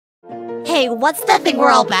Hey, what's that thing we're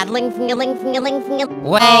all battling? Wait,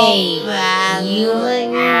 you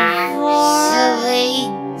actually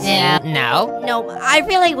no? No, I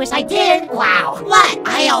really wish I did. Wow. What?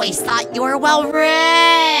 I always thought you were well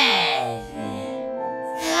read.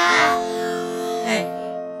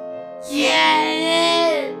 Get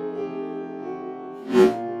it?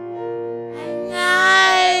 And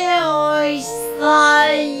I always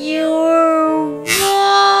thought you were warm.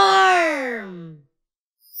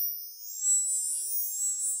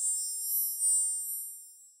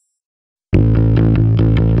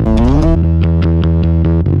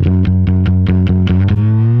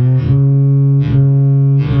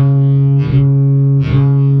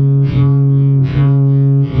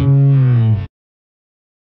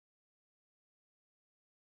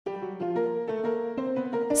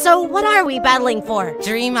 So what are we battling for?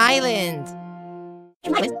 Dream Island.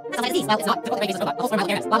 It's time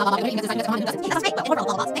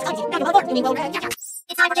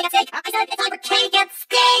for cake and steak. I said it's time for cake and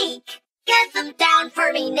steak. Get them down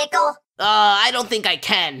for me, Nickel. I don't think I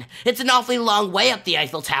can. It's an awfully long way up the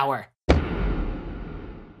Eiffel Tower.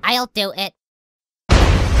 I'll do it.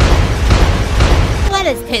 What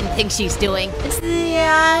does Pin think she's doing? It's the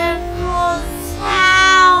Eiffel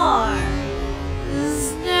Tower.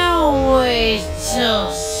 There's no way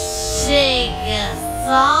to shake us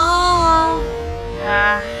all.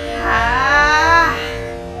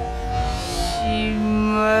 She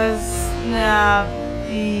must not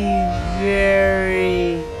be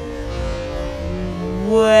very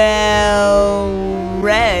well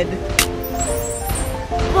read.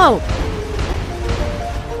 Whoa.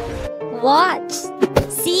 Watch.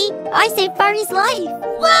 See? I saved Barney's life.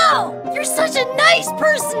 Wow! You're such a nice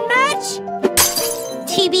person, Match!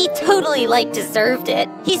 TB totally, deserved it.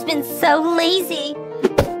 He's been so lazy.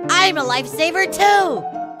 I'm a lifesaver, too!